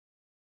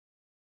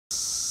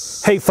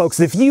Hey folks,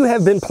 if you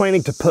have been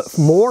planning to put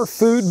more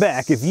food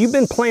back, if you've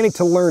been planning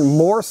to learn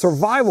more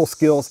survival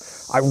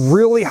skills, I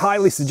really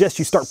highly suggest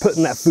you start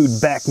putting that food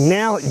back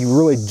now. You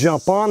really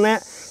jump on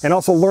that, and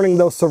also learning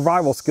those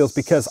survival skills,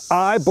 because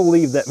I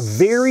believe that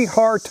very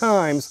hard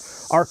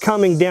times are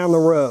coming down the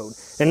road.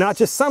 And not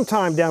just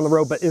sometime down the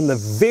road, but in the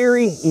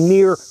very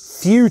near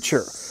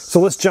future.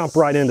 So let's jump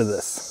right into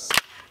this.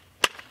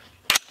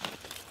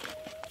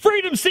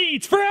 Freedom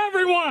seats for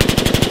everyone!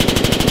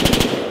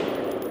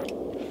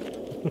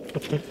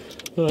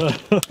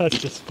 That's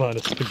just fun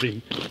as could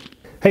be.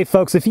 Hey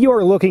folks, if you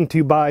are looking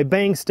to buy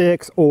bang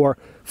sticks or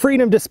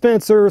freedom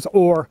dispensers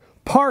or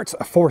parts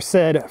for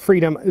said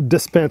freedom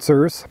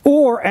dispensers,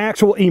 or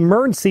actual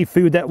emergency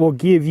food that will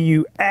give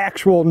you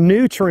actual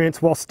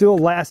nutrients while still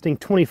lasting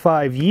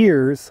 25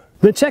 years,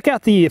 then check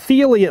out the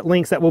affiliate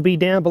links that will be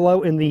down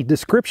below in the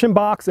description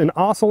box and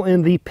also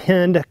in the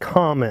pinned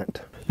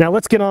comment. Now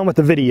let's get on with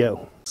the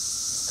video.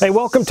 Hey,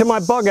 welcome to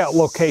my bug out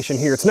location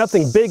here. It's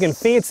nothing big and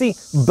fancy,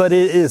 but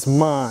it is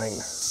mine.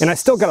 And I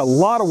still got a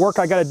lot of work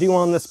I got to do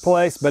on this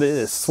place, but it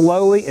is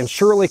slowly and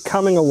surely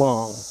coming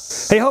along.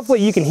 Hey,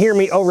 hopefully you can hear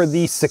me over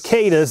these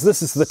cicadas.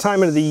 This is the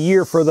time of the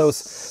year for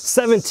those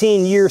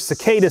 17-year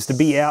cicadas to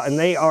be out, and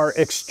they are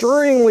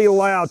extremely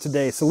loud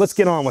today, so let's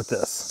get on with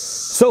this.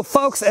 So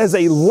folks, as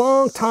a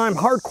long-time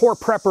hardcore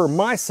prepper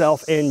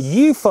myself, and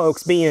you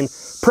folks being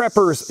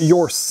preppers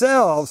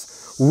yourselves,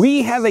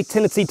 we have a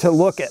tendency to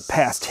look at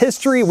past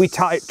history. We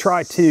try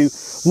to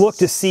look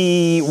to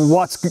see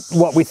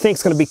what we think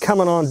is going to be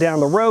coming on down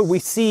the road. We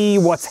see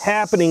what's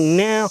happening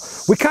now.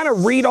 We kind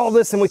of read all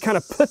this and we kind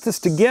of put this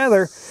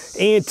together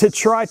and to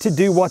try to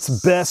do what's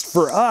best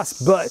for us.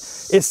 But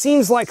it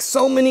seems like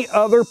so many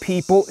other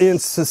people in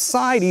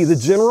society, the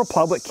general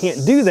public,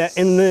 can't do that.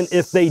 And then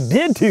if they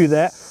did do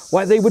that,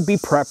 why, they would be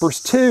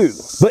preppers too.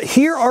 But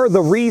here are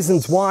the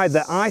reasons why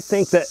that I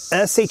think that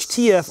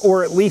SHTF,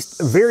 or at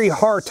least very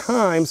hard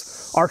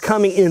times, are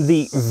coming in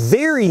the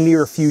very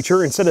near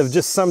future instead of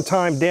just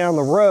sometime down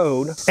the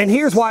road. And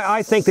here's why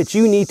I think that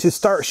you need to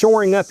start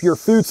shoring up your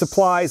food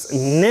supplies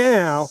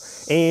now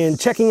and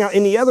checking out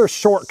any other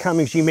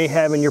shortcomings you may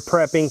have in your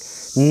prepping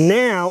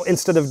now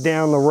instead of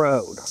down the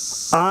road.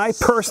 I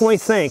personally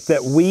think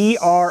that we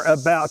are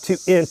about to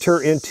enter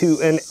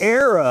into an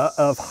era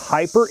of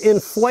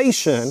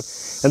hyperinflation,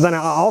 and then I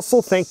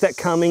also think that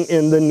coming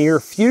in the near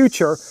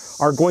future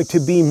are going to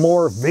be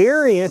more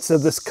variants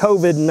of this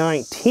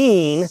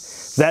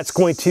COVID-19 that's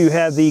going to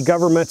have the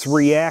governments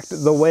react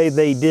the way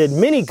they did,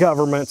 many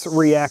governments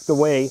react the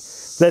way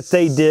that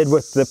they did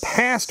with the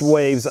past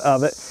waves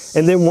of it.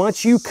 And then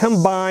once you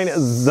combine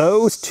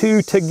those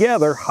two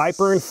together,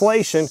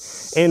 hyperinflation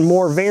and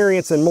more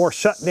variants and more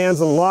shutdowns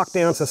and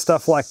lockdowns and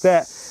stuff like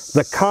that,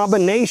 the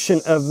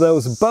combination of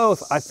those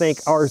both, I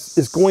think,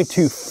 is going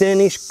to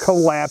finish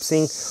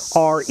collapsing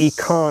our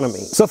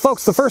economy. So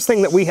folks, the first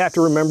thing that we have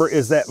to remember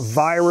is that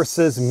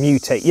viruses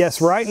mutate. Yes,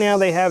 right now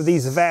they have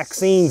these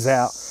vaccines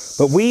out,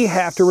 but we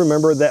have to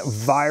remember that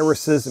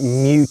viruses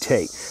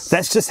mutate.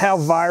 That's just how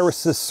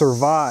viruses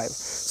survive.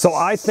 So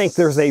I think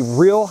there's a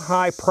real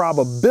high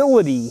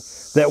probability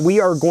that we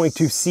are going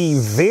to see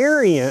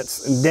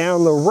variants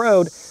down the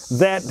road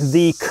that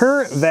the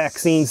current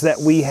vaccines that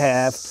we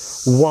have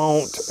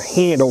won't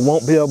handle,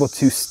 won't be able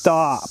to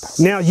stop.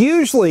 Now,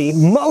 usually,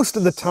 most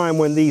of the time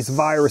when these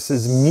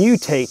viruses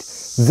mutate,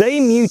 they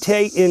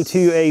mutate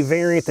into a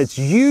variant that's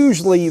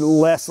usually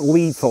less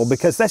lethal,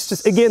 because that's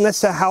just, again,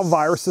 that's how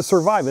viruses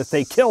survive. If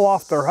they kill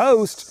off their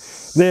host,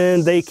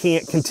 then they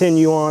can't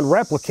continue on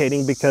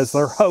replicating because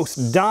their hosts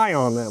die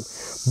on them.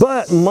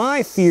 But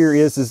my fear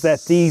is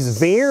that these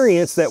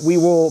variants that we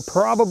will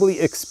probably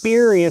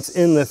experience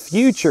in the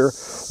future,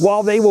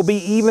 while they will be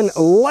even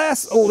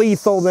less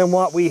lethal than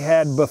what we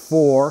had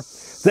before,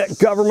 that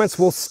governments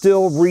will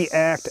still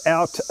react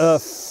out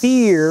of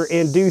fear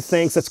and do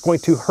things that's going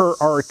to hurt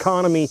our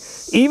economy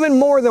even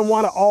more than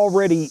what it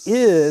already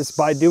is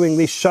by doing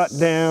these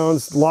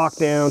shutdowns,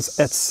 lockdowns,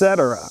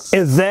 etc.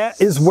 And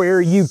that is where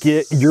you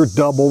get your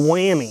double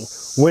whammy.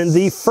 When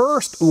the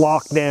first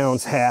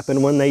lockdowns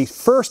happened, when they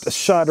first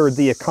shuttered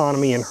the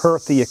economy and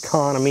hurt the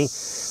economy,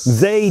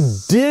 they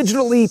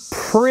digitally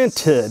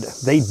printed,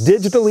 they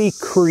digitally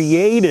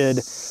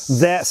created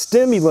that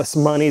stimulus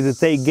money that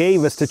they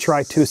gave us to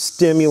try to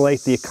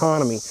stimulate the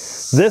economy.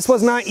 This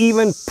was not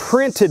even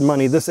printed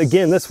money. This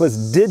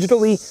was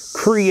digitally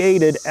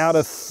created out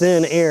of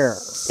thin air.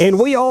 And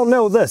we all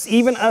know this,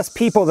 even us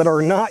people that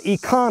are not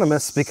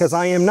economists, because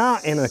I am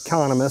not an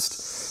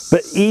economist,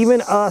 but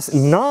even us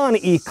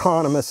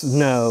non-economists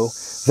know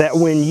that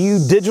when you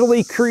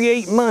digitally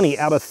create money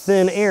out of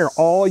thin air,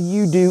 all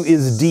you do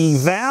is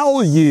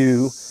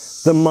devalue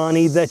the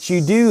money that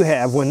you do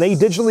have. When they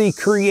digitally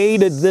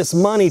created this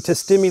money to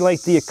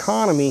stimulate the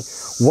economy,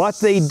 what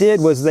they did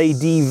was they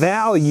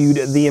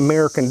devalued the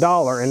American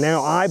dollar. And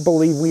now I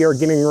believe we are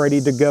getting ready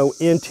to go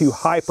into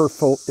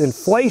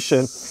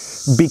hyperinflation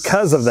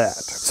because of that.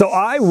 So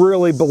I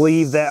really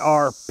believe that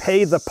our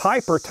pay the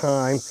piper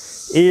time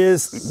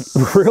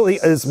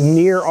is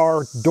near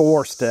our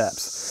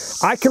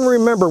doorsteps. I can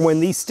remember when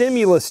these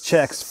stimulus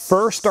checks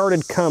first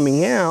started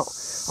coming out,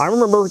 I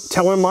remember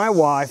telling my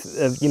wife,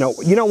 you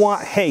know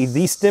what, hey,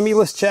 these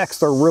stimulus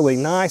checks are really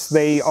nice.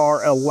 They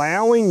are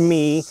allowing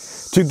me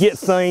to get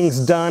things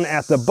done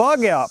at the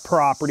bug out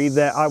property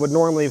that I would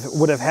normally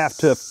have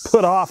to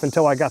put off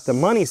until I got the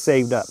money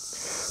saved up.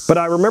 But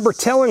I remember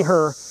telling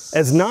her,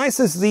 as nice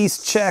as these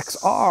checks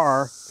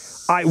are,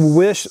 I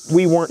wish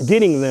we weren't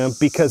getting them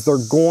because they're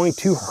going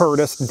to hurt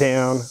us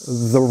down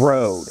the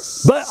road.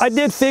 But I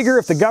did figure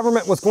if the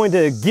government was going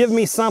to give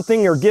me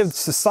something or give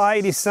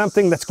society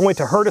something that's going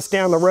to hurt us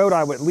down the road,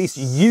 I would at least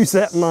use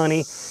that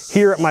money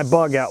here at my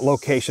bug out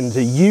location,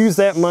 to use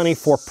that money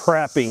for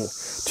prepping,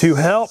 to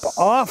help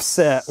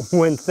offset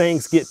when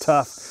things get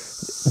tough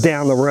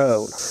down the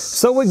road.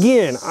 So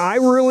again, I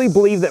really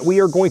believe that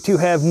we are going to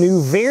have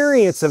new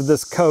variants of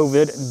this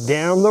COVID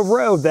down the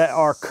road that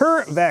our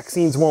current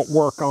vaccines won't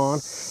work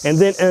on. And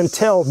then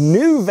until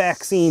new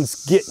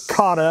vaccines get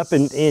caught up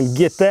and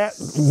get that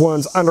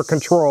ones under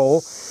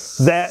control,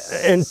 that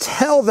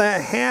until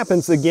that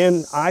happens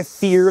again, I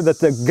fear that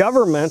the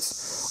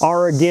governments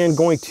are again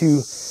going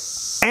to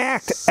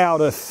act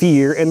out of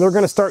fear, and they're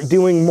going to start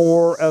doing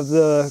more of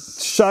the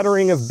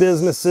shuttering of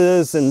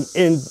businesses and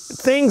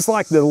things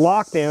like the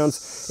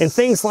lockdowns and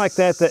things like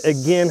that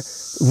again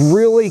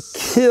really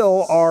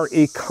kill our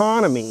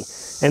economy.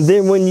 And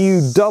then when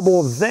you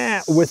double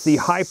that with the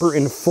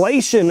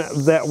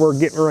hyperinflation that we're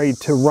getting ready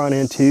to run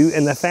into,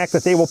 and the fact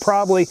that they will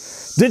probably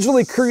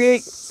digitally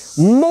create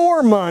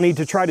more money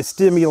to try to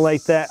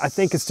stimulate that, I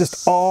think it's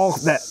just all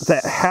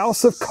that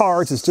house of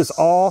cards is just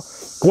all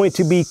going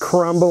to be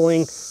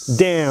crumbling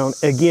down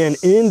again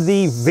in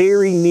the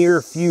very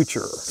near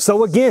future.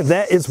 So again,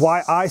 that is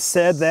why I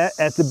said that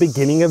at the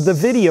beginning of the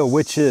video,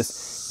 which is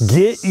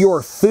get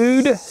your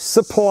food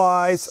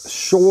supplies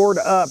shored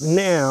up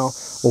now.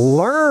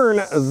 Learn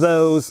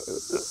those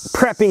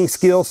prepping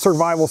skills,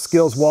 survival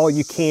skills while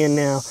you can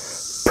now.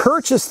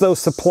 Purchase those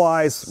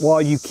supplies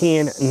while you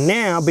can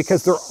now,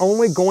 because they're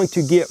only going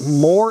to get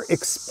more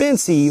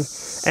expensive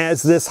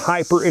as this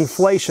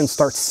hyperinflation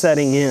starts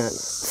setting in.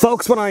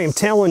 Folks, what I am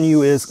telling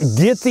you is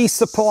get these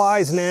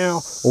supplies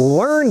now,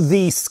 learn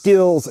these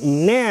skills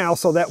now,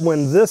 so that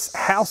when this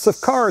house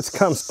of cards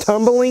comes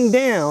tumbling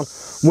down,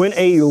 when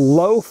a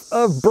loaf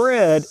of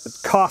bread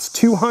costs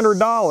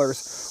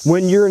 $200,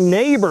 when your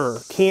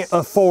neighbor can't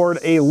afford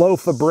a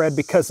loaf of bread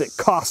because it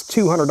costs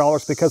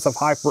 $200 because of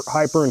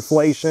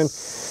hyperinflation,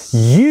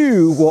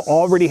 you will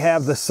already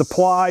have the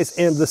supplies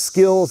and the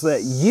skills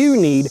that you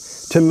need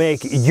to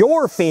make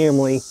your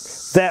family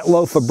that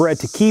loaf of bread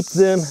to keep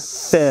them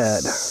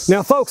fed.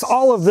 Now folks,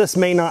 all of this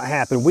may not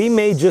happen. We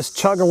may just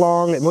chug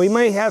along, and we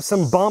may have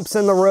some bumps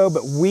in the road,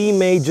 but we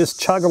may just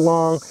chug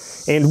along,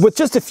 and with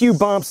just a few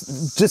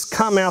bumps, just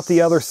come out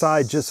the other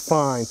side just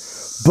fine.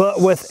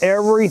 But with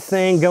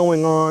everything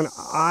going on,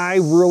 I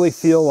really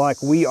feel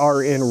like we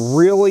are in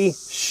really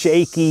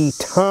shaky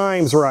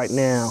times right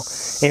now.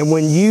 And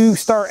when you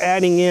start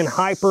adding in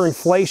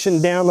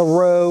hyperinflation down the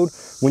road,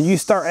 when you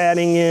start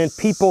adding in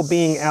people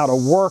being out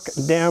of work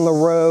down the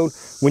road,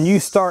 when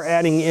you start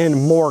adding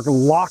in more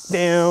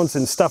lockdowns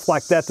and stuff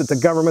like that that the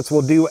governments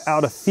will do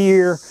out of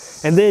fear,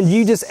 and then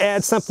you just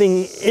add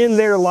something in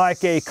there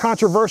like a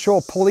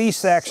controversial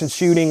police action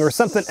shooting or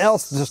something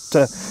else just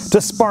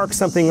to spark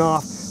something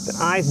off,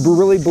 I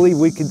really believe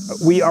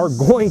we are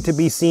going to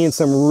be seeing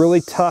some really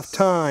tough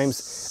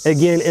times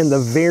again in the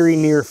very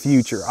near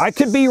future. I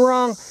could be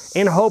wrong,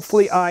 and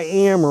hopefully I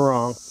am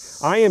wrong.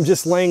 I am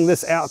just laying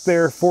this out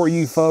there for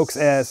you folks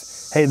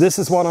as, hey, this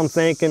is what I'm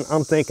thinking.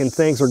 I'm thinking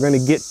things are going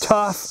to get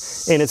tough,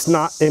 and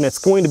it's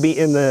going to be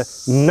in the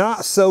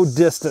not so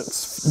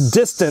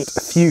distant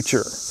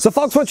future. So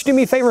folks, why don't you do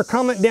me a favor,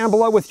 comment down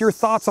below with your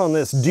thoughts on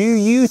this. Do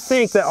you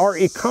think that our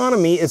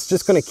economy is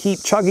just going to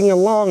keep chugging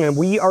along and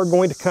we are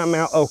going to come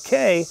out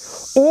okay?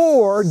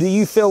 Or do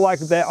you feel like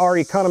that our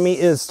economy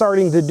is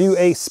starting to do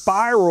a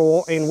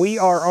spiral and we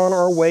are on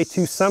our way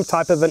to some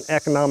type of an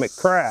economic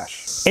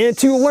crash? And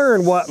to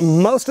learn what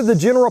most of the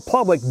general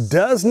public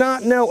does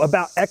not know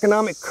about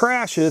economic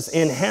crashes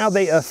and how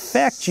they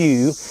affect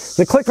you,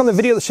 then click on the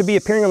video that should be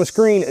appearing on the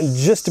screen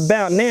just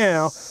about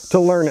now to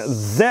learn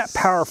that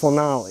powerful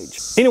knowledge.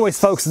 Anyways,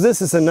 folks,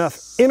 this is enough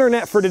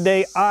internet for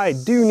today. I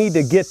do need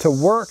to get to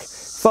work.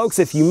 Folks,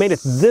 if you made it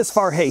this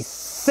far, hey,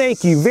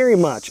 thank you very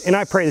much, and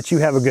I pray that you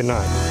have a good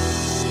night.